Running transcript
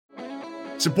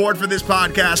Support for this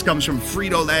podcast comes from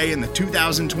Frito-Lay and the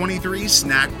 2023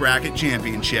 Snack Bracket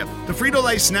Championship. The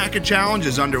Frito-Lay Snack-It Challenge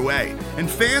is underway, and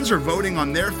fans are voting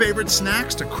on their favorite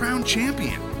snacks to crown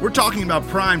champion. We're talking about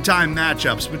prime-time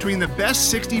matchups between the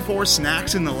best 64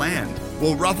 snacks in the land.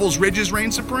 Will Ruffles Ridges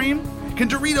reign supreme? Can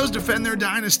Doritos defend their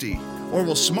dynasty? Or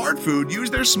will Smart Food use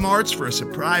their smarts for a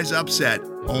surprise upset?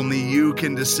 Only you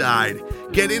can decide.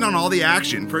 Get in on all the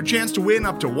action for a chance to win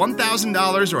up to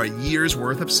 $1,000 or a year's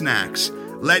worth of snacks.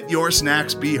 Let your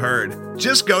snacks be heard.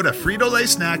 Just go to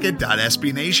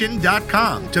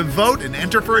fritolaysnacket.sbnation.com to vote and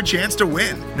enter for a chance to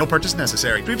win. No purchase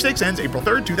necessary. Sweepstakes ends April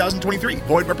 3rd, 2023.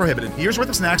 Void where prohibited. Year's worth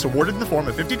of snacks awarded in the form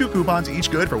of 52 coupons, each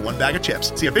good for one bag of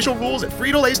chips. See official rules at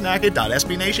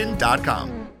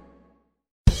fritolaysnacket.sbnation.com.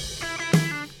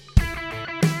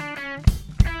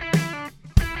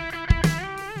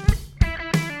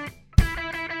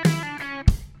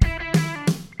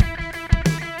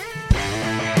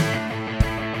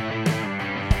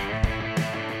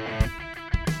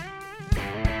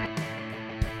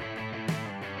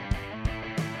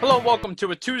 Hello and welcome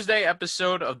to a Tuesday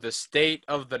episode of the State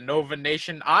of the Nova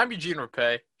Nation. I'm Eugene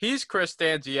Rapay. He's Chris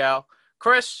Danziel.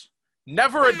 Chris,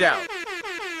 never a doubt.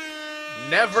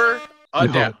 Never a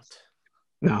doubt.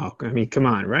 No, I mean, come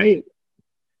on, right?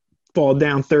 Fall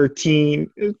down 13.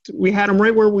 We had them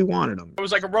right where we wanted them. It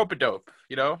was like a rope-a-dope,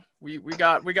 you know? We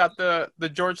got the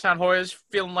Georgetown Hoyas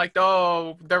feeling like,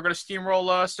 oh, they're going to steamroll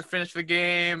us to finish the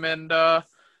game. And,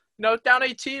 down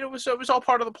 18, it was all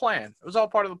part of the plan. It was all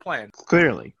part of the plan.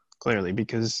 Clearly,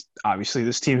 because obviously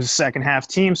this team's a second-half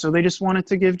team, so they just wanted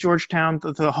to give Georgetown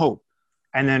the hope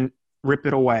and then rip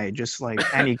it away, just like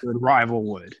any good rival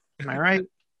would. Am I right?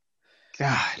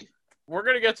 God. We're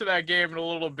going to get to that game in a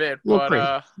little bit,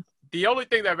 but the only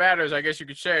thing that matters, I guess you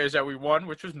could say, is that we won,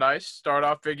 which was nice. Start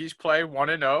off Big East play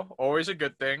 1-0, always a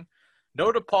good thing.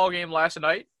 No DePaul game last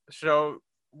night, so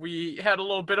we had a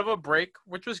little bit of a break,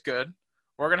 which was good.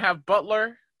 We're going to have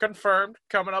Butler confirmed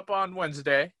coming up on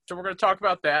Wednesday, so we're going to talk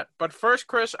about that. But first,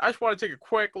 Chris, I just want to take a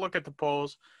quick look at the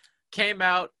polls. Came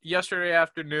out yesterday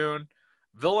afternoon.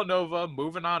 Villanova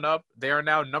moving on up. They are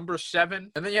now number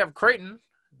 7. And then you have Creighton,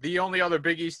 the only other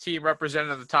Big East team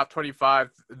represented in the top 25.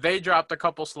 They dropped a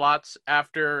couple slots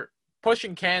after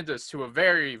pushing Kansas to a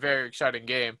very, very exciting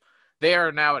game. They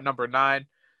are now at number 9.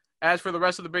 As for the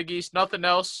rest of the Big East, nothing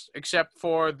else except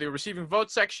for the receiving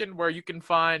vote section where you can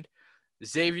find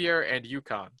Xavier and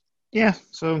UConn. Yeah,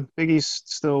 so Big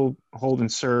East still hold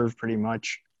and serve pretty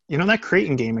much. You know, that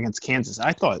Creighton game against Kansas,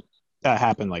 I thought that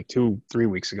happened like 2-3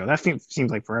 weeks ago. That seemed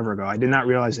like forever ago. I did not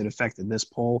realize it affected this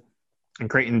poll,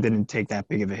 and Creighton didn't take that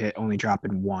big of a hit, only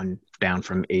dropping 1 down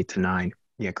from 8 to 9.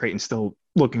 Yeah, Creighton's still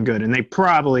looking good, and they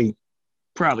probably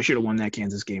should have won that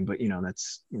Kansas game, but,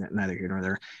 that's neither here nor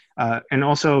there. And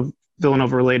also,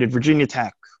 Villanova-related, Virginia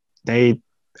Tech, they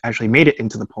actually made it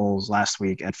into the polls last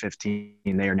week at 15.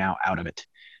 They are now out of it.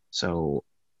 So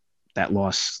that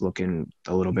loss looking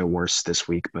a little bit worse this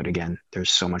week. But again,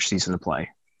 there's so much season to play.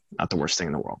 Not the worst thing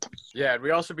in the world. Yeah, and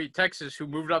we also beat Texas, who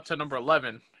moved up to number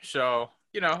 11. So,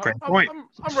 I'm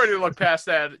ready to look past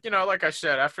that. Like I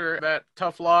said, after that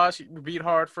tough loss, we beat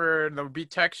Hartford, and we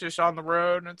beat Texas on the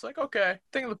road. And it's like, okay,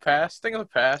 thing of the past.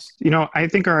 I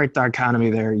think our dichotomy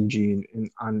there,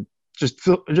 Eugene, on just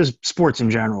sports in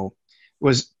general,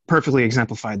 was perfectly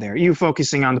exemplified there. You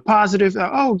focusing on the positive.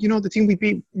 The team we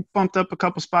beat bumped up a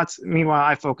couple spots. Meanwhile,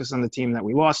 I focus on the team that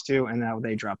we lost to, and now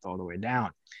they dropped all the way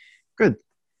down. Good.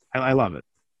 I love it.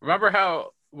 Remember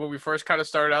how when we first kind of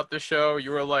started out this show, you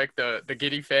were like the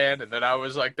giddy fan, and then I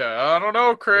was like I don't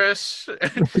know, Chris.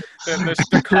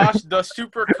 the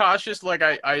super cautious, like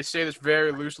I say this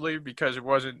very loosely because it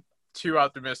wasn't too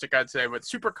optimistic, I'd say, but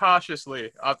super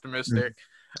cautiously optimistic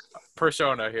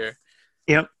persona here.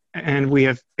 Yep. And we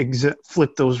have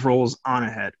flipped those roles on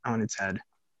its head.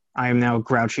 I am now a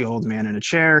grouchy old man in a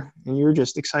chair, and you're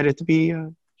just excited to be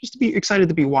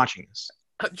watching this.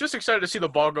 Just excited to see the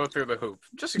ball go through the hoop.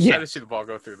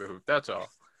 That's all.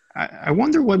 I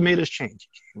wonder what made us change.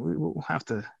 We'll have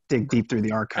to dig deep through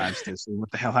the archives to see what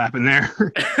the hell happened there.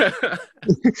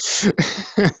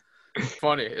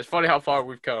 Funny. It's funny how far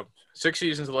we've come. 5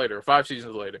 seasons later. A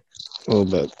little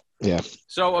bit, yeah.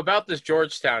 So about this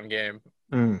Georgetown game.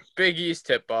 Big East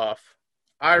tip-off.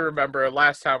 I remember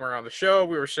last time we were on the show,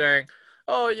 we were saying,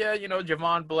 oh, yeah,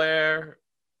 Javon Blair,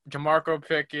 Jamarco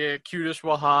Pickett, Qudus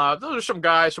Wahab. Those are some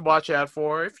guys to watch out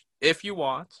for if you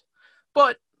want.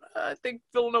 But I think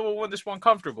Villanova will win this one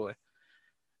comfortably.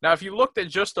 Now, if you looked at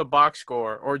just the box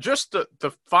score or just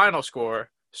the final score,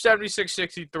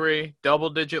 76-63,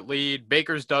 double-digit lead,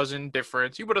 Baker's dozen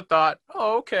difference, you would have thought,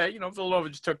 oh, okay, Villanova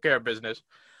just took care of business.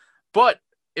 But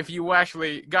if you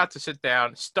actually got to sit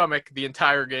down, stomach the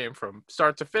entire game from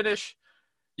start to finish,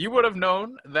 you would have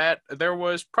known that there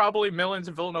was probably millions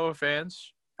of Villanova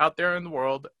fans out there in the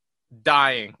world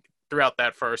dying throughout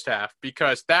that first half,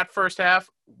 because that first half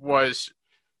was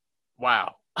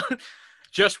wow.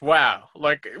 Just wow.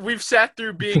 Like, we've sat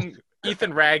through being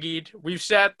Ethan Raggied. We've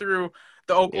sat through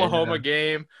the Oklahoma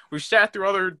game. We've sat through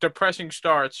other depressing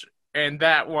starts, and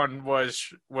that one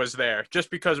was there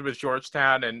just because it was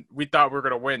Georgetown, and we thought we were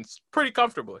going to win pretty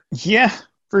comfortably. Yeah,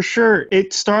 for sure.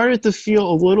 It started to feel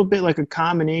a little bit like a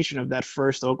combination of that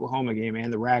first Oklahoma game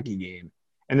and the Raggy game,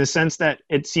 in the sense that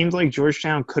it seemed like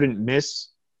Georgetown couldn't miss,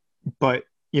 but,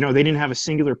 they didn't have a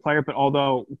singular player. But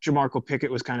although Jamarco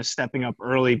Pickett was kind of stepping up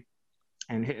early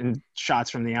and hitting shots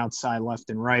from the outside left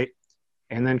and right,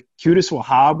 and then Qudus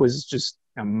Wahab was just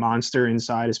a monster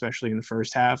inside, especially in the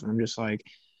first half. And I'm just like,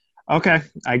 okay,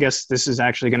 I guess this is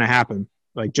actually going to happen.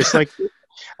 Like, just like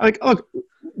look,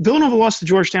 Villanova lost to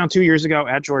Georgetown 2 years ago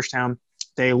at Georgetown.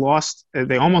 They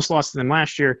almost lost to them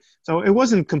last year. So it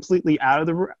wasn't completely out of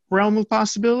the realm of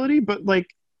possibility, but like,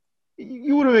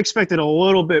 you would have expected a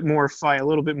little bit more fight, a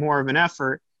little bit more of an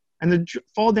effort. And the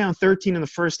fall down 13 in the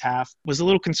first half was a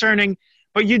little concerning,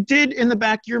 but you did, in the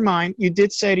back of your mind, you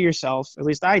did say to yourself, at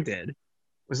least I did,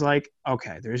 was like,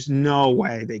 okay, there's no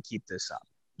way they keep this up.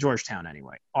 Georgetown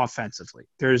anyway, offensively.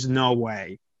 There's no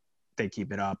way they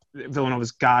keep it up.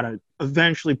 Villanova's got to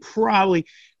eventually probably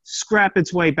scrap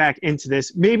its way back into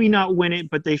this. Maybe not win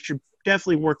it, but they should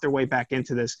definitely work their way back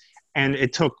into this. And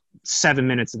it took 7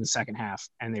 minutes in the second half,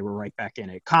 and they were right back in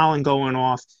it. Colin going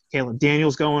off, Caleb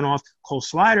Daniels going off, Cole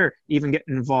Slider even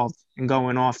getting involved and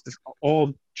going off,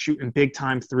 all shooting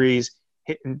big-time threes,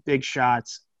 hitting big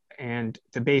shots, and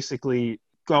to basically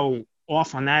go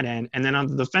off on that end. And then on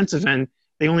the defensive end,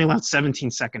 they only allowed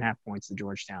 17 second-half points to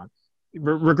Georgetown.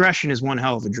 Regression is one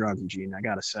hell of a drug, Eugene, I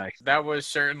got to say. That was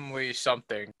certainly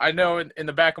something. I know in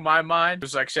the back of my mind, it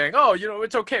was like saying, oh,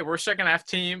 it's okay. We're a second-half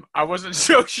team. I wasn't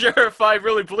so sure if I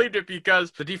really believed it,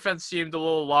 because the defense seemed a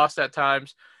little lost at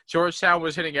times. Georgetown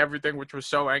was hitting everything, which was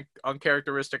so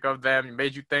uncharacteristic of them. It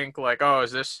made you think, like, oh,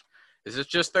 is this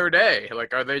just their day?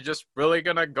 Like, are they just really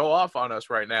going to go off on us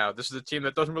right now? This is a team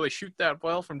that doesn't really shoot that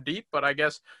well from deep, but I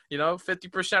guess,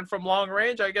 50% from long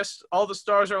range, I guess all the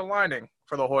stars are aligning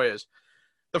for the Hoyas.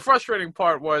 The frustrating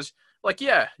part was, like,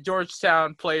 yeah,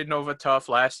 Georgetown played Nova tough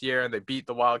last year, and they beat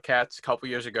the Wildcats a couple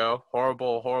years ago.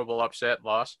 Horrible upset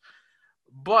loss.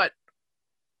 But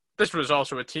this was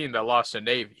also a team that lost to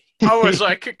Navy. I was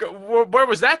like, where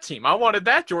was that team? I wanted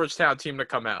that Georgetown team to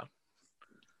come out.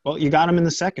 Well, you got them in the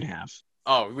second half.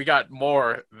 Oh, we got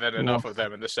more than enough of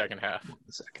them in the second half.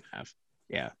 The second half,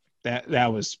 yeah.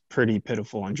 That was pretty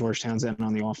pitiful on Georgetown's end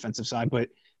on the offensive side, but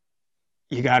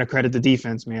you got to credit the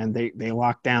defense, man. They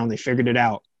locked down. They figured it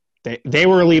out. They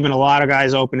were leaving a lot of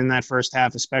guys open in that first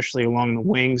half, especially along the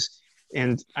wings.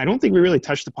 And I don't think we really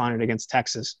touched upon it against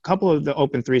Texas. A couple of the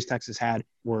open threes Texas had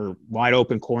were wide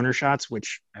open corner shots,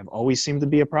 which have always seemed to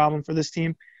be a problem for this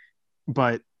team.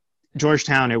 But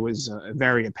Georgetown, it was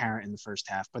very apparent in the first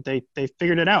half. But they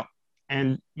figured it out.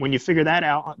 And when you figure that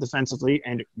out defensively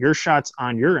and your shots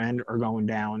on your end are going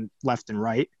down left and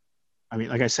right, I mean,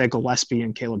 like I said, Gillespie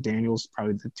and Caleb Daniels,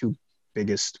 probably the two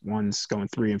biggest ones, going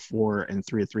 3 and 4 and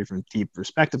 3 of 3 from deep,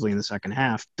 respectively, in the second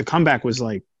half. The comeback was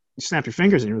like, you snapped your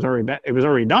fingers and it was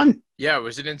already done. Yeah, it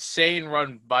was an insane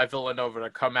run by Villanova to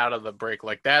come out of the break.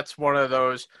 Like, that's one of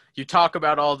those you talk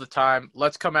about all the time.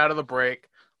 Let's come out of the break.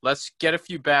 Let's get a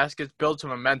few baskets, build some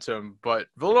momentum. But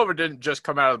Villanova didn't just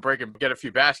come out of the break and get a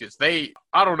few baskets. I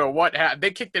don't know what happened.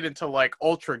 They kicked it into, like,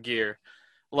 ultra gear.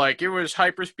 Like, it was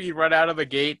hyperspeed right out of the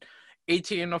gate.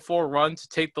 18-4 run to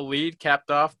take the lead,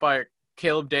 capped off by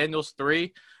Caleb Daniels'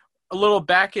 3. A little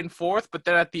back and forth, but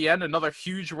then at the end, another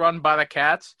huge run by the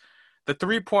Cats. The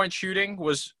three-point shooting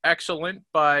was excellent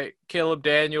by Caleb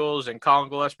Daniels and Colin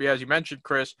Gillespie, as you mentioned,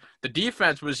 Chris. The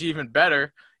defense was even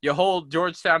better. You hold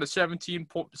Georgetown to 17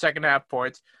 second-half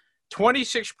points,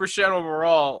 26%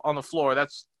 overall on the floor.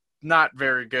 That's not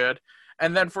very good.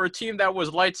 And then for a team that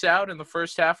was lights out in the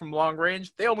first half from long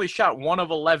range, they only shot 1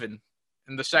 of 11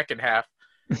 in the second half.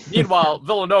 Meanwhile,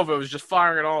 Villanova was just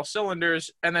firing on all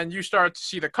cylinders, and then you start to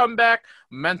see the comeback.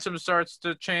 Momentum starts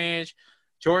to change.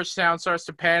 Georgetown starts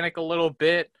to panic a little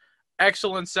bit.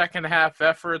 Excellent second-half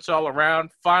efforts all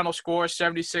around. Final score,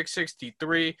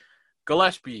 76-63.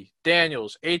 Gillespie,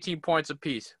 Daniels, 18 points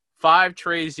apiece. 5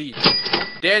 trays each.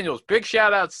 Daniels, big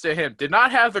shout-outs to him. Did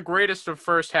not have the greatest of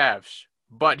first halves,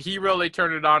 but he really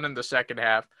turned it on in the second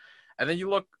half. And then you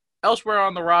look elsewhere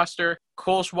on the roster,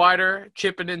 Cole Slider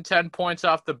chipping in 10 points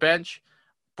off the bench.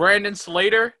 Brandon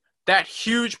Slater, that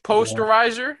huge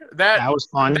posterizer, that was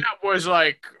fun. That was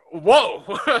like,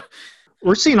 Whoa.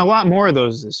 We're seeing a lot more of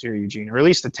those this year, Eugene, or at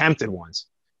least attempted ones.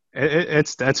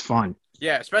 That's fun.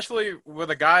 Yeah, especially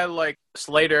with a guy like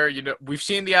Slater. We've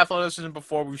seen the athleticism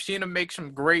before. We've seen him make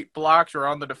some great blocks or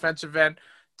on the defensive end.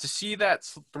 To see that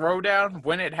throwdown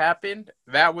when it happened,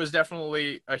 that was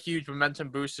definitely a huge momentum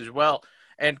boost as well.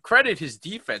 And credit his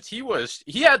defense.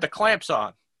 He had the clamps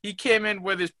on. He came in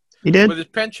with his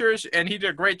pinchers, and he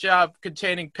did a great job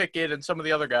containing Pickett and some of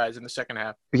the other guys in the second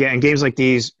half. Yeah, in games like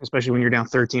these, especially when you're down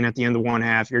 13 at the end of one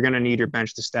half, you're going to need your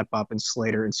bench to step up, and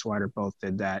Slater and Swider both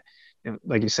did that.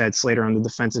 Like you said, Slater on the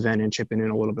defensive end and chipping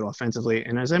in a little bit offensively.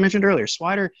 And as I mentioned earlier,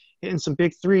 Swider hitting some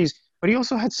big threes, but he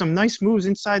also had some nice moves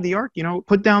inside the arc.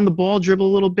 Put down the ball, dribble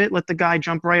a little bit, let the guy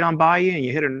jump right on by you, and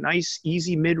you hit a nice,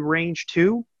 easy mid-range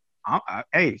two.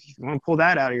 Hey, if you want to pull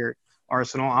that out of your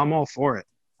arsenal, I'm all for it.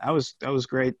 That was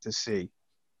great to see.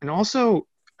 And also,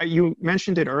 you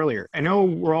mentioned it earlier. I know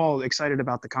we're all excited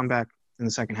about the comeback in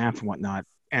the second half and whatnot,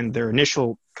 and their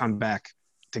initial comeback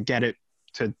to get it,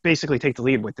 to basically take the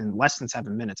lead within less than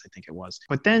 7 minutes, I think it was.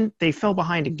 But then they fell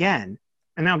behind again.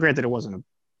 And now, granted, it wasn't a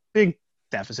big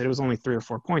deficit. It was only 3 or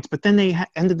 4 points. But then they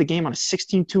ended the game on a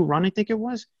 16-2 run, I think it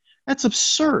was. That's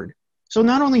absurd. So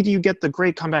not only do you get the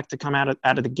great comeback to come out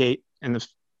of the gate in the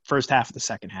first half of the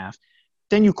second half,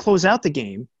 then you close out the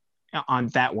game on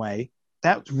that way.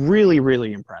 That's really,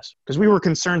 really impressive. Because we were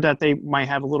concerned that they might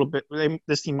have a little bit –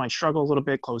 this team might struggle a little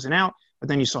bit closing out. But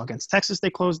then you saw against Texas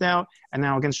they closed out, and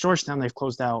now against Georgetown they've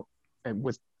closed out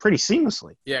with pretty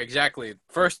seamlessly. Yeah, exactly.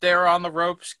 First they were on the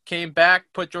ropes, came back,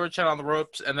 put Georgetown on the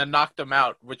ropes, and then knocked them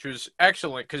out, which was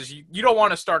excellent because you don't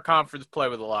want to start conference play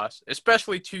with a loss,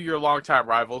 especially to your longtime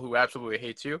rival who absolutely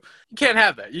hates you. You can't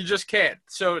have that. You just can't.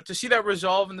 So to see that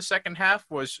resolve in the second half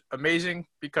was amazing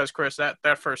because, Chris,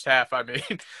 that first half, I mean,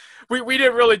 we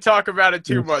didn't really talk about it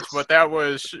too much, but that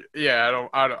was, yeah,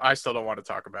 I still don't want to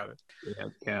talk about it.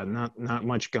 Yeah, not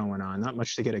much going on. Not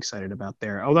much to get excited about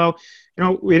there. Although,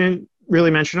 we didn't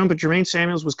really mention him, but Jermaine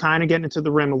Samuels was kind of getting into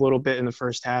the rim a little bit in the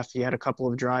first half. He had a couple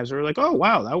of drives where we're like, oh,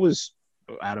 wow, that was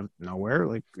out of nowhere.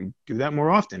 Like, we do that more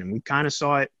often. And we kind of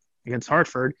saw it against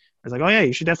Hartford. I was like, oh, yeah,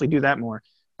 you should definitely do that more.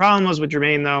 Problem was with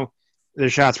Jermaine, though, the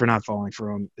shots were not falling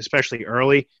for him, especially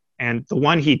early. And the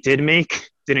one he did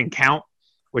make didn't count,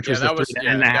 which was that was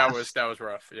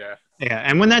rough. Yeah. Yeah.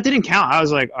 And when that didn't count, I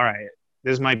was like, all right,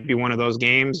 this might be one of those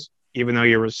games, even though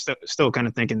you were still kind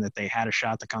of thinking that they had a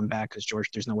shot to come back because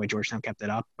there's no way Georgetown kept it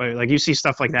up. But, like, you see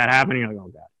stuff like that happen, you're like, oh,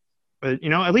 God. But,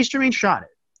 at least Jermaine shot it.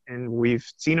 And we've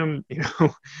seen him,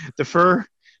 defer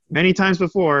many times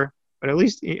before. But at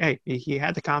least, he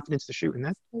had the confidence to shoot. And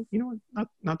that's,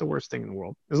 not the worst thing in the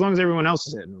world. As long as everyone else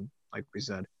is hitting him, like we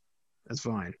said. That's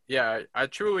fine. Yeah, I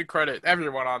truly credit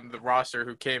everyone on the roster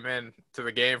who came in to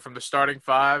the game from the starting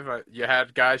five. You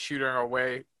had guys shooting our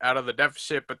way out of the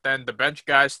deficit, but then the bench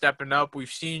guys stepping up. We've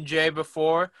seen Jay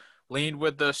before, leaned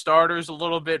with the starters a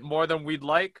little bit more than we'd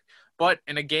like. But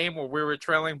in a game where we were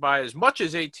trailing by as much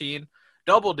as 18,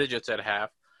 double digits at half,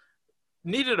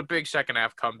 needed a big second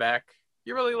half comeback.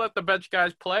 You really let the bench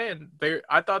guys play, and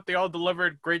I thought they all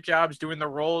delivered great jobs doing their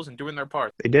roles and doing their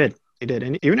part. They did.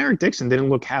 And even Eric Dixon didn't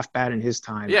look half bad in his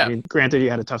time. Yeah. I mean, granted, he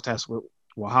had a tough test with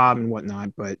Wahab and whatnot,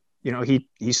 but,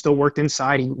 he still worked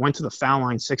inside. He went to the foul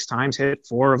line 6 times, hit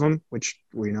 4 of them, which,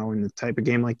 in the type of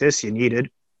game like this, you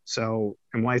needed. So,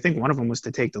 and I think one of them was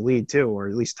to take the lead too, or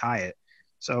at least tie it.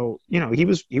 So, he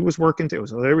was working too.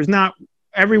 So there was not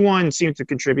 – everyone seemed to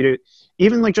contribute.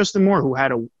 Even like Justin Moore, who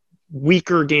had a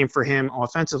weaker game for him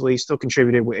offensively, still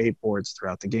contributed with 8 boards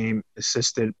throughout the game,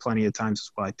 assisted plenty of times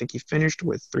as well. I think he finished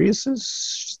with 3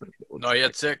 assists. No, he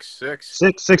had 6.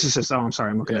 6 assists. Oh, I'm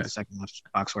sorry. I'm looking at the second left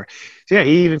box score. So, yeah,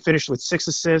 he even finished with 6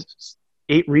 assists,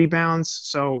 8 rebounds.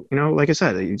 So, like I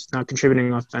said, he's not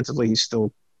contributing offensively. He's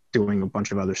still doing a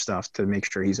bunch of other stuff to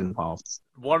make sure he's involved.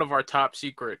 One of our top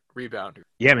secret rebounders.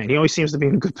 Yeah, man. He always seems to be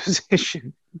in a good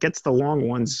position. Gets the long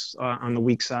ones on the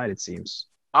weak side, it seems.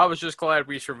 I was just glad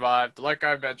we survived. Like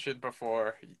I mentioned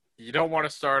before, you don't want to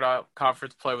start out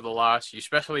conference play with a loss. You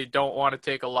especially don't want to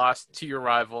take a loss to your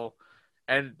rival.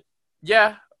 And,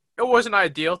 yeah, it wasn't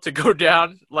ideal to go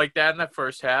down like that in that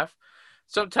first half.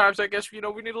 Sometimes I guess, we need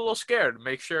a little scared to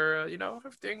make sure,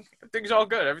 everything's all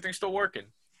good. Everything's still working.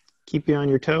 Keep you on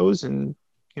your toes and,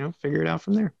 figure it out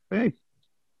from there. But, hey,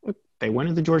 look, they went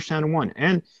into Georgetown and won.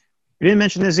 And we didn't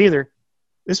mention this either.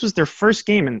 This was their first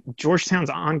game, and Georgetown's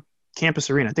on campus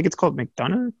arena. I think it's called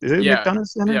McDonough. Is it McDonough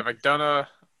Center? Yeah, McDonough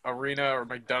Arena or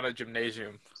McDonough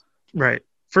Gymnasium. Right.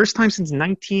 First time since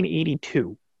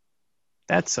 1982.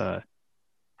 That's a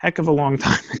heck of a long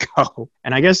time ago.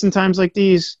 And I guess in times like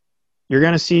these, you're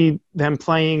going to see them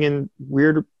playing in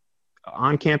weird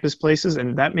on-campus places,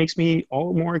 and that makes me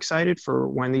all more excited for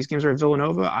when these games are at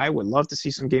Villanova. I would love to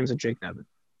see some games at Jake Nevin.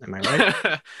 Am I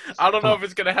right? I don't know if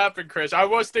it's gonna happen, Chris. I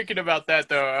was thinking about that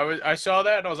though. I saw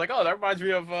that and I was like, oh, that reminds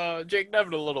me of Jake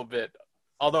Nevin a little bit.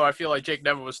 Although I feel like Jake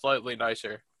Nevin was slightly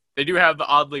nicer. They do have the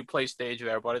oddly placed stage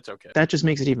there, but it's okay. That just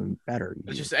makes it even better.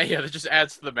 It just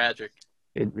adds to the magic.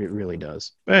 It really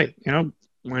does. But hey,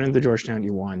 went into Georgetown,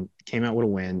 you won, came out with a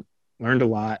win, learned a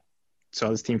lot, saw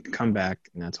this team come back,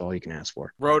 and that's all you can ask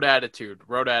for. Road attitude.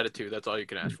 That's all you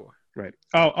can ask for. Right.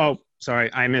 Oh,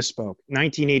 sorry, I misspoke.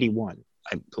 1981.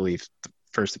 I believe the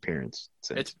first appearance.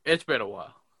 It's been a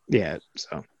while. Yeah,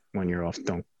 so 1 year off.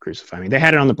 Don't crucify me. They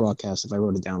had it on the broadcast. If I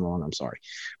wrote it down wrong, I'm sorry.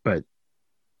 But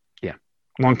yeah,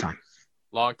 long time.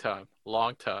 Long time.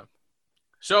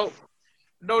 So,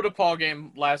 no DePaul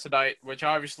game last night, which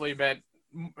obviously meant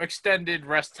extended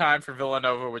rest time for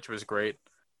Villanova, which was great.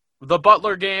 The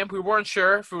Butler game, we weren't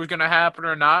sure if it was going to happen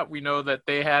or not. We know that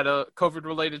they had a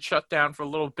COVID-related shutdown for a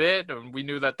little bit, and we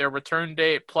knew that their return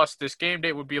date plus this game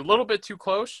date would be a little bit too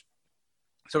close.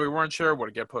 So we weren't sure. Would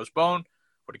it get postponed?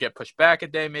 Would it get pushed back a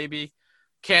day maybe?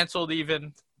 Canceled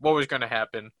even? What was going to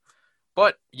happen?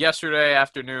 But yesterday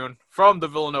afternoon, from the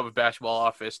Villanova basketball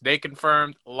office, they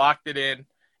confirmed, locked it in.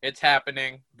 It's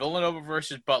happening. Villanova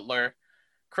versus Butler.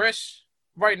 Chris,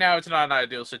 right now it's not an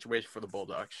ideal situation for the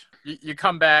Bulldogs. You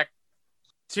come back,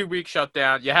 2-week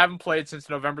shutdown. You haven't played since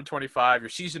November 25, your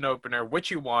season opener,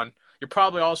 which you won. You're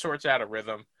probably all sorts out of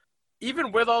rhythm.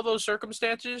 Even with all those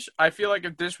circumstances, I feel like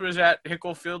if this was at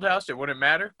Hinkle Fieldhouse, it wouldn't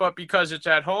matter. But because it's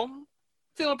at home,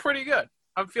 feeling pretty good.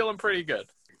 I'm feeling pretty good.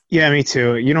 Yeah, me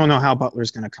too. You don't know how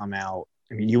Butler's going to come out.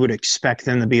 I mean, you would expect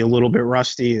them to be a little bit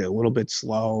rusty, a little bit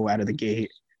slow out of the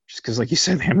gate, just because, like you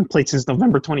said, they haven't played since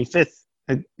November 25th.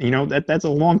 That's a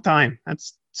long time.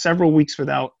 That's several weeks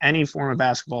without any form of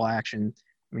basketball action.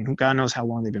 I mean, God knows how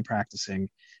long they've been practicing.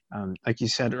 Like you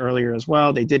said earlier as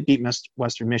well, they did beat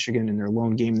Western Michigan in their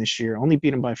lone game this year. Only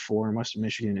beat them by 4, and Western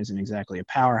Michigan isn't exactly a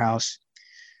powerhouse.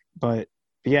 But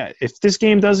yeah, if this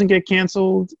game doesn't get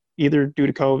canceled, either due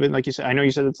to COVID, like you said, I know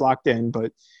you said it's locked in,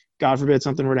 but God forbid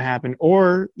something were to happen,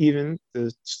 or even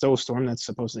the snowstorm that's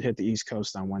supposed to hit the East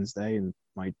Coast on Wednesday and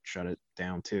might shut it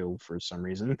down too for some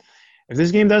reason. If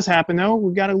this game does happen, though,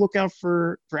 we've got to look out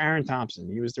for Aaron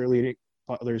Thompson. He was their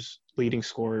Butler's leading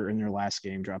scorer in their last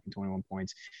game, dropping 21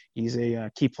 points. He's a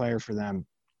key player for them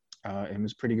and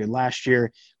was pretty good last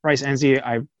year. Bryce Enzi,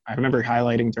 I remember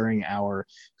highlighting during our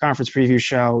conference preview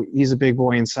show. He's a big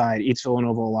boy inside, eats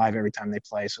Villanova alive every time they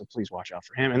play, so please watch out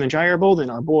for him. And then Jair Bolden,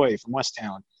 our boy from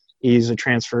Westtown. He's a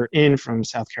transfer in from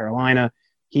South Carolina.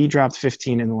 He dropped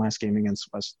 15 in the last game against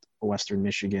Western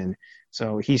Michigan.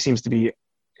 So he seems to be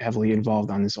heavily involved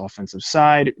on this offensive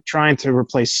side, trying to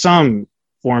replace some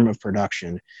form of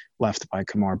production left by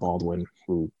Kamar Baldwin,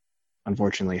 who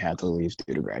unfortunately had to leave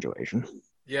due to graduation.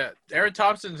 Yeah, Aaron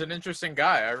Thompson's an interesting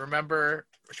guy. I remember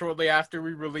shortly after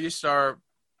we released our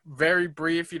very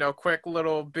brief, quick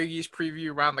little Big East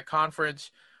preview around the conference,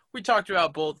 we talked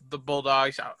about the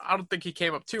Bulldogs. I don't think he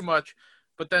came up too much,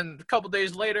 but then a couple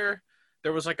days later,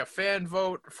 there was like a fan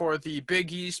vote for the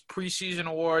Big East preseason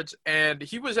awards, and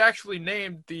he was actually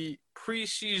named the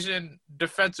preseason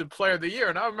defensive player of the year.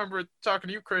 And I remember talking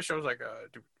to you, Chris. I was like,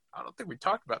 dude, I don't think we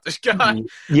talked about this guy.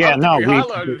 Yeah, we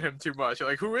highlighted him too much.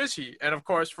 Like, who is he? And of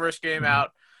course, first game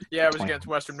out, it was against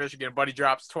Western Michigan, but he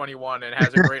drops 21 and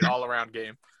has a great all-around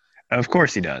game. Of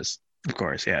course he does. Of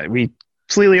course, yeah. We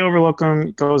completely overlook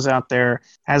him, goes out there,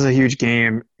 has a huge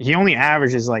game. He only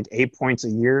averages like 8 points a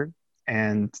year,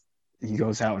 and he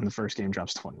goes out in the first game,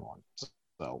 drops 21.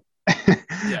 So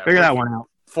figure that one out.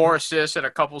 4 assists and a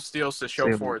couple steals to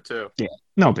show for it, too. Yeah,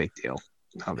 no big deal.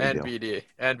 NBD.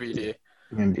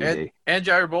 And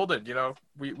Jair Bolden,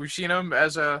 we've seen him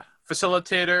as a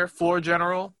facilitator, floor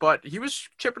general, but he was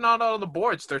chipping on the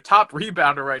boards. Their top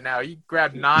rebounder right now. He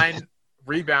grabbed 9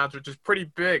 rebounds, which is pretty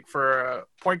big for a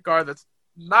point guard that's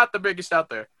not the biggest out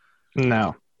there.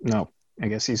 No. I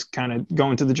guess he's kind of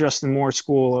going to the Justin Moore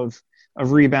school of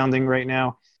rebounding right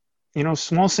now.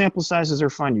 Small sample sizes are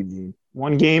fun, Eugene.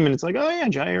 One game, and it's like, oh, yeah,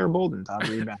 Jair Bolden, top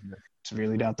rebounder.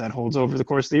 Severely doubt that holds over the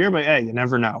course of the year, but hey, you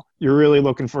never know. You're really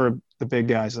looking for the big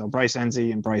guys, though. Bryce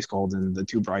Enzi and Bryce Golden, the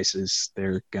 2 Bryces,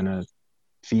 they're going to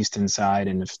feast inside,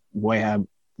 and if Wahab,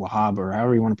 or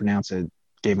however you want to pronounce it,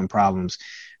 gave him problems,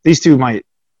 these 2 might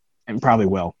and probably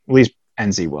will. At least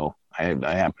Enzi will, I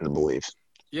happen to believe.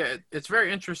 Yeah, it's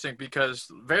very interesting because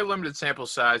very limited sample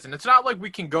size, and it's not like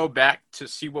we can go back to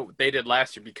see what they did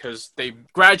last year because they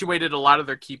graduated a lot of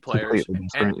their key players.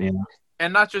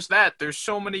 And not just that, there's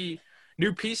so many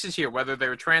new pieces here, whether they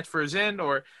were transfers in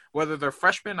or whether they're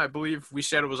freshmen. I believe we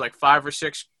said it was like 5 or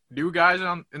 6 new guys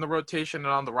in the rotation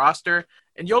and on the roster,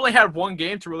 and you only had one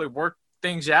game to really work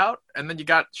things out, and then you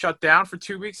got shut down for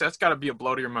 2 weeks. That's got to be a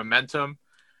blow to your momentum.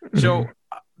 So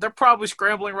they're probably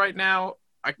scrambling right now.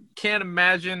 I can't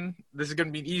imagine this is going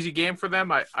to be an easy game for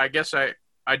them. I guess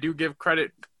I do give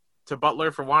credit to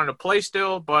Butler for wanting to play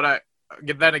still, but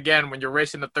then again, when you're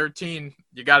racing to 13,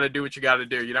 you got to do what you got to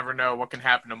do. You never know what can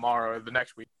happen tomorrow or the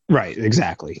next week. Right,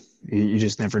 exactly. You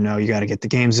just never know. You got to get the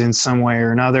games in some way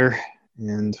or another,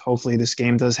 and hopefully this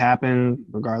game does happen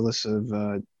regardless of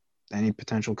any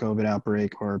potential COVID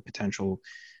outbreak or potential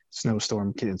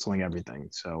snowstorm canceling everything.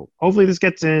 So hopefully this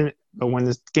gets in, but when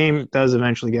this game does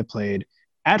eventually get played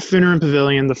at Finneran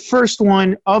Pavilion, the first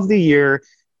one of the year,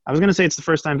 I was going to say it's the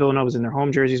first time Villanova's in their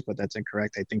home jerseys, but that's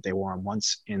incorrect. I think they wore them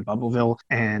once in Bubbleville,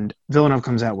 and Villanova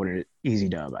comes out with an easy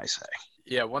dub, I say.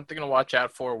 Yeah, one thing to watch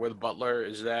out for with Butler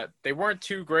is that they weren't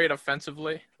too great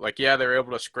offensively. Like, yeah, they were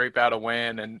able to scrape out a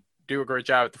win and do a great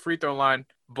job at the free throw line,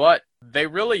 but they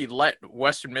really let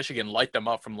Western Michigan light them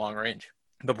up from long range.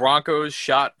 The Broncos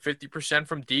shot 50%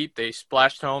 from deep. They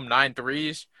splashed home 9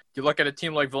 threes. You look at a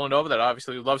team like Villanova that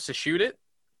obviously loves to shoot it.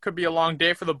 Could be a long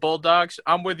day for the Bulldogs.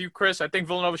 I'm with you, Chris. I think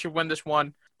Villanova should win this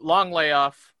one. Long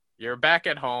layoff. You're back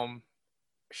at home.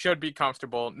 Should be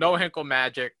comfortable. No Hinkle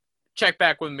magic. Check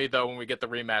back with me, though, when we get the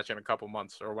rematch in a couple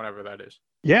months or whenever that is.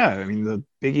 Yeah, I mean, the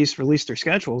Big East released their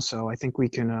schedule, so I think we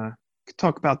can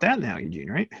talk about that now, Eugene,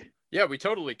 right? Yeah, we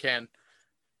totally can.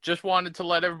 Just wanted to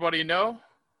let everybody know,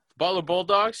 Butler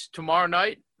Bulldogs, tomorrow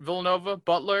night, Villanova,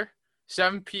 Butler,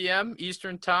 7 p.m.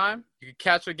 Eastern Time. You can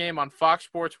catch the game on Fox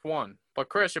Sports 1. But,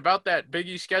 Chris, about that Big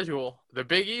East schedule, the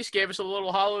Big East gave us a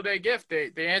little holiday gift.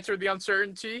 They answered the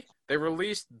uncertainty. They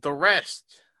released the rest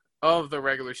of the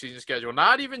regular season schedule.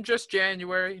 Not even just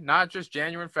January, not just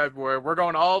January and February. We're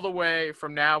going all the way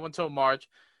from now until March.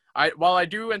 While I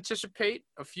do anticipate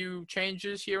a few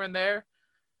changes here and there,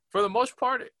 for the most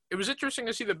part, it was interesting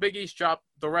to see the Big East drop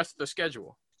the rest of the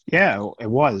schedule. Yeah,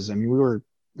 it was. I mean,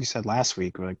 we said last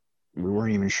week, like, we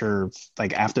weren't even sure,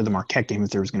 like, after the Marquette game, if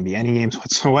there was going to be any games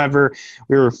whatsoever.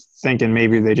 We were thinking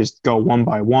maybe they just go one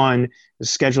by one,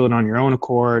 just schedule it on your own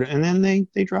accord, and then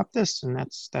they drop this, and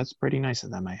that's pretty nice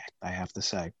of them, I have to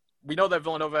say. We know that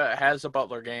Villanova has a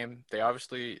Butler game. They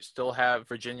obviously still have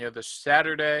Virginia this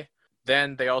Saturday.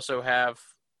 Then they also have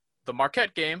the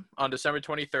Marquette game on December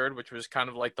 23rd, which was kind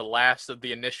of like the last of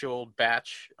the initial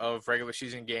batch of regular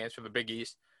season games for the Big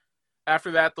East.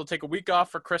 After that, they'll take a week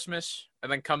off for Christmas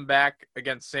and then come back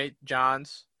against St.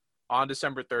 John's on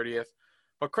December 30th.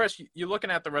 But, Chris, you're looking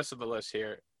at the rest of the list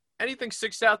here. Anything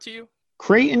sticks out to you?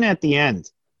 Creighton at the end.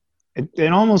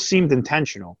 It almost seemed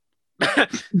intentional.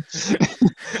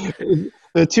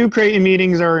 The two Creighton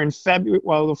meetings are in February.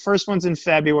 Well, the first one's in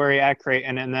February at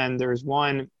Creighton, and then there's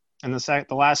one, and the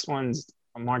last one's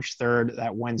on March 3rd,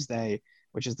 that Wednesday,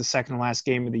 which is the second to last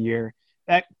game of the year.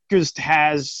 That just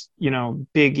has,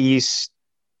 Big East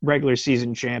regular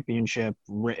season championship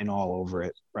written all over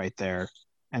it right there.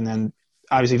 And then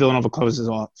obviously Villanova closes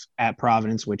off at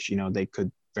Providence, which, they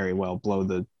could very well blow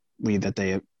the lead that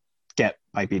they get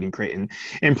by beating Creighton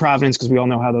in Providence, because we all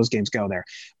know how those games go there.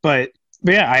 But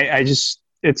yeah, I just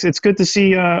it's good to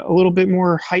see a little bit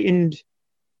more heightened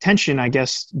tension, I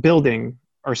guess, building,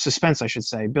 or suspense, I should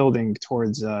say, building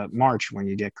towards March, when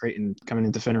you get Creighton coming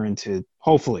into Finneran to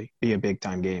hopefully be a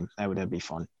big-time game. That'd be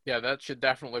fun. Yeah, that should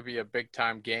definitely be a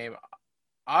big-time game.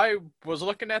 I was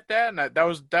looking at that, and that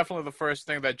was definitely the first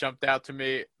thing that jumped out to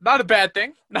me. Not a bad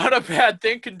thing. Not a bad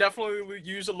thing. Can definitely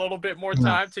use a little bit more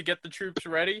time to get the troops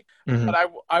ready. Mm-hmm.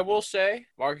 But I will say,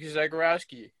 Marcus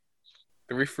Zagorowski,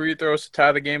 3 free throws to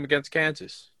tie the game against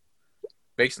Kansas.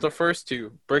 Makes the first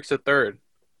 2, breaks the third.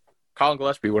 Colin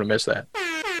Gillespie would have missed that.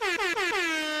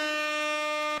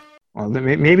 Well,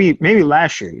 maybe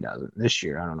last year he doesn't. This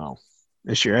year, I don't know.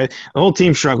 This year, the whole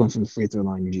team's struggling from the free throw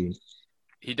line, Eugene.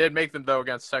 He did make them, though,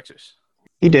 against Texas.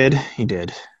 He did.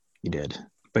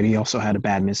 But he also had a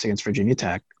bad miss against Virginia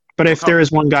Tech. But if there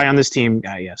is one guy on this team,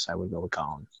 yes, I would go with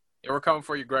Colin. Yeah, we're coming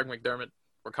for you, Greg McDermott.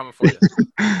 We're coming for you.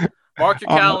 Mark your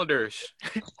calendars.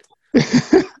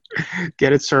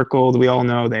 Get it circled. We all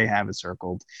know they have it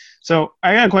circled. So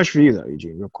I got a question for you, though,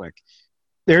 Eugene, real quick.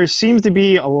 There seems to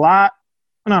be not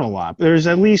a lot, but there's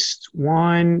at least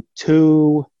 1,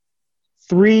 2,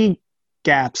 3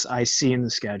 gaps I see in the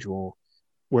schedule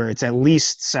where it's at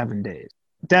least 7 days.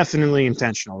 Definitely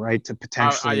intentional, right? To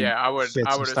potentially fit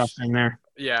some stuff in there.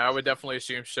 Yeah, I would definitely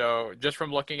assume so. Just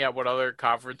from looking at what other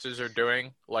conferences are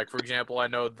doing, like, for example, I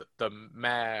know the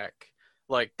MAC,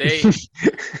 like,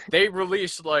 they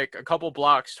released, like, a couple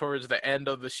blocks towards the end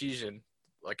of the season,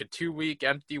 like a 2-week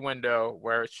empty window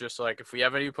where it's just like, if we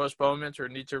have any postponements or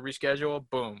need to reschedule,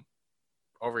 boom,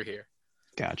 over here.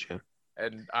 Gotcha.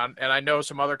 And I know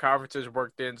some other conferences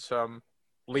worked in some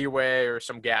leeway or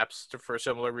some gaps for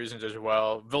similar reasons as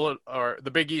well.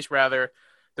 The Big East, rather.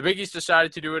 The Big East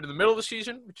decided to do it in the middle of the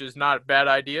season, which is not a bad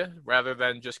idea, rather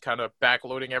than just kind of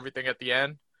backloading everything at the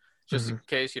end. Just in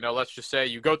case, let's just say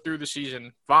you go through the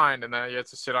season fine, and then you have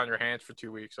to sit on your hands for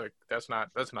 2 weeks. Like that's not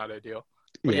ideal.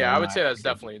 But yeah, I would say that's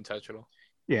definitely intentional.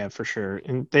 Yeah, for sure.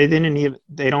 And they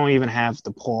don't even have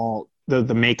DePaul,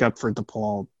 the makeup for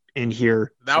DePaul in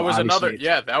here. That was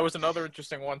another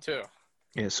interesting one too.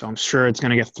 Yeah, so I'm sure it's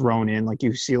going to get thrown in. Like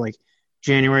you see, like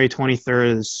January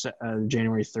 23rd,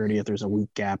 January 30th, there's a week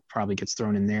gap, probably gets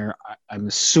thrown in there. I'm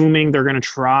assuming they're going to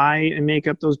try and make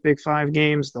up those Big 5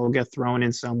 games. They'll get thrown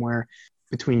in somewhere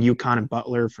between UConn and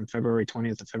Butler from February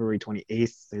 20th to February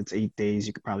 28th. It's 8 days.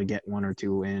 You could probably get 1 or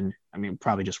 2 in. I mean,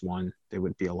 probably just 1. There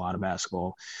would be a lot of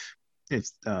basketball.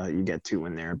 It's you get 2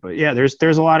 in there. But yeah,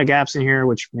 there's a lot of gaps in here,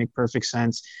 which make perfect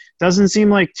sense. Doesn't seem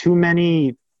like too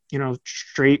many,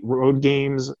 straight road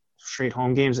games, straight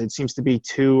home games. It seems to be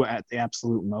 2 at the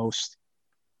absolute most,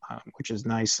 which is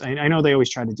nice. I know they always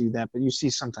try to do that, but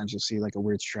sometimes you'll see like a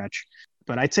weird stretch.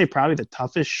 But I'd say probably the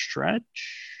toughest stretch,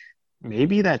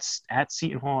 maybe that's at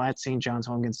Seton Hall, at St. John's,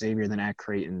 home against Xavier, then at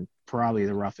Creighton, probably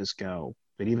the roughest go.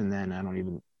 But even then, I don't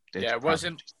even. Yeah, it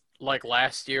wasn't like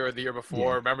last year or the year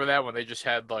before. Yeah. Remember that when they just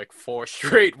had like 4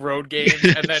 straight road games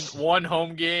and then 1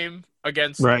 home game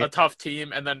against a tough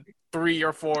team, and then 3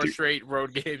 or 4 straight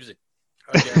road games.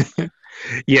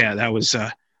 Yeah,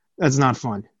 that's not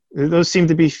fun. Those seem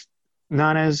to be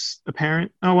not as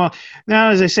apparent. Oh, well, now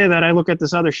as I say that, I look at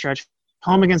this other stretch.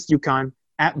 Home against UConn,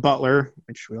 at Butler,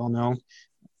 which we all know,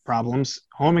 problems.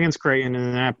 Home against Creighton,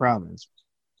 and then at Providence,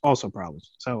 also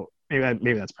problems. So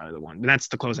maybe that's probably the one. But that's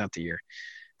to close out the year.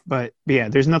 But yeah,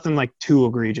 there's nothing like too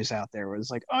egregious out there where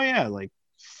it's like, oh yeah, like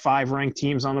 5 ranked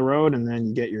teams on the road, and then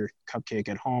you get your cupcake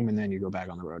at home, and then you go back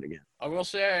on the road again. I will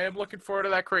say I am looking forward to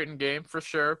that Creighton game for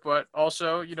sure. But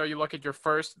also, you look at your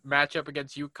first matchup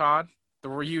against UConn, the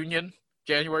reunion,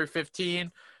 January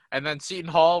 15, and then Seton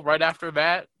Hall right after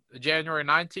that, January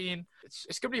 19.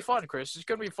 It's going to be fun, Chris. It's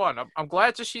going to be fun. I'm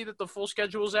glad to see that the full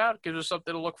schedule is out. It gives us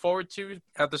something to look forward to.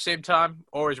 At the same time,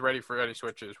 always ready for any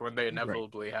switches when they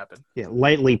inevitably happen. Yeah,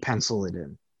 lightly pencil it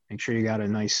in. Make sure you got a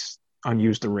nice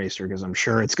unused eraser, because I'm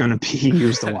sure it's going to be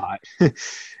used a lot.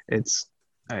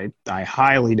 I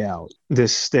highly doubt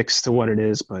this sticks to what it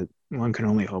is, but one can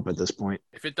only hope at this point.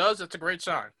 If it does, it's a great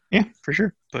sign. Yeah, for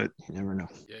sure. But you never know.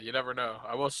 Yeah, you never know.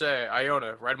 I will say,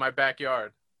 Iona, right in my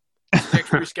backyard. 6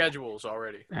 reschedules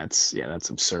already. That's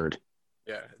absurd.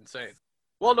 Yeah, insane.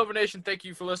 Well, Nova Nation, thank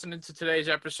you for listening to today's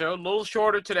episode. A little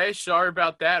shorter today. Sorry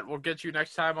about that. We'll get you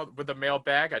next time with a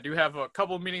mailbag. I do have a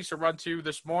couple of meetings to run to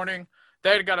this morning.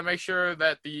 Then got to make sure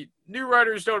that the new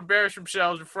writers don't embarrass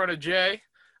themselves in front of Jay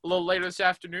a little later this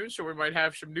afternoon. So we might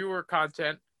have some newer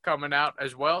content coming out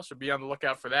as well. So be on the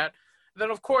lookout for that. And then,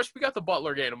 of course, we got the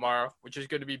Butler game tomorrow, which is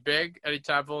going to be big.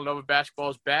 Anytime Villanova basketball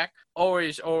is back.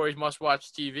 Always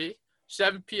must-watch TV.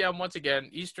 7 p.m. once again,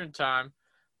 Eastern Time.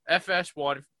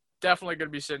 FS1. Definitely going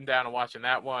to be sitting down and watching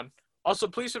that one. Also,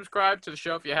 please subscribe to the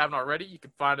show if you haven't already. You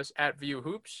can find us at View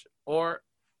Hoops or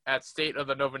at State of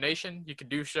the Nova Nation. You can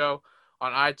do so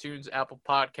on iTunes, Apple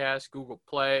Podcasts, Google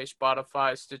Play,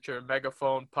 Spotify, Stitcher,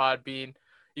 Megaphone, Podbean.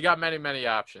 You got many, many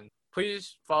options.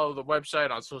 Please follow the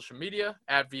website on social media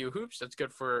at View Hoops. That's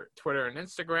good for Twitter and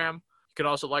Instagram. You can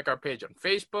also like our page on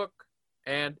Facebook.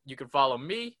 And you can follow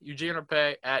me, Eugene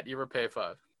Rapay, at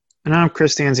ERapay5. And I'm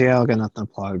Chris Danziel. Got nothing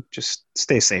to plug. Just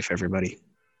stay safe, everybody.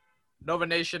 Nova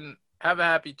Nation, have a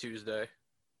happy Tuesday.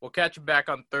 We'll catch you back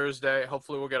on Thursday.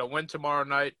 Hopefully we'll get a win tomorrow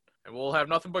night. And we'll have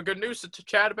nothing but good news to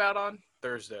chat about on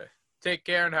Thursday. Take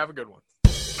care and have a good one.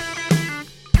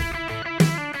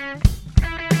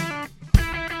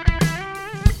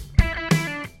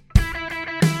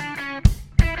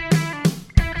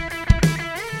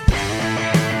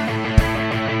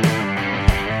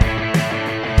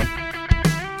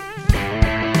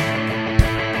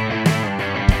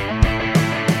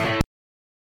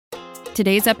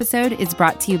 Today's episode is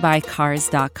brought to you by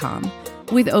Cars.com.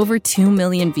 With over 2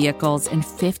 million vehicles and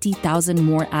 50,000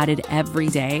 more added every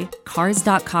day,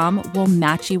 Cars.com will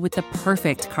match you with the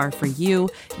perfect car for you,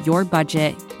 your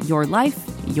budget, your life,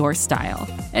 your style.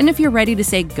 And if you're ready to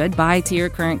say goodbye to your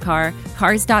current car,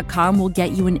 Cars.com will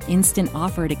get you an instant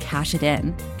offer to cash it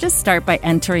in. Just start by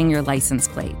entering your license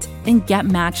plate and get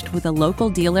matched with a local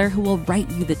dealer who will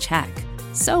write you the check.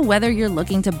 So whether you're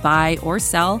looking to buy or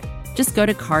sell, just go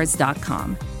to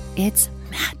Cars.com. It's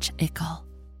magical.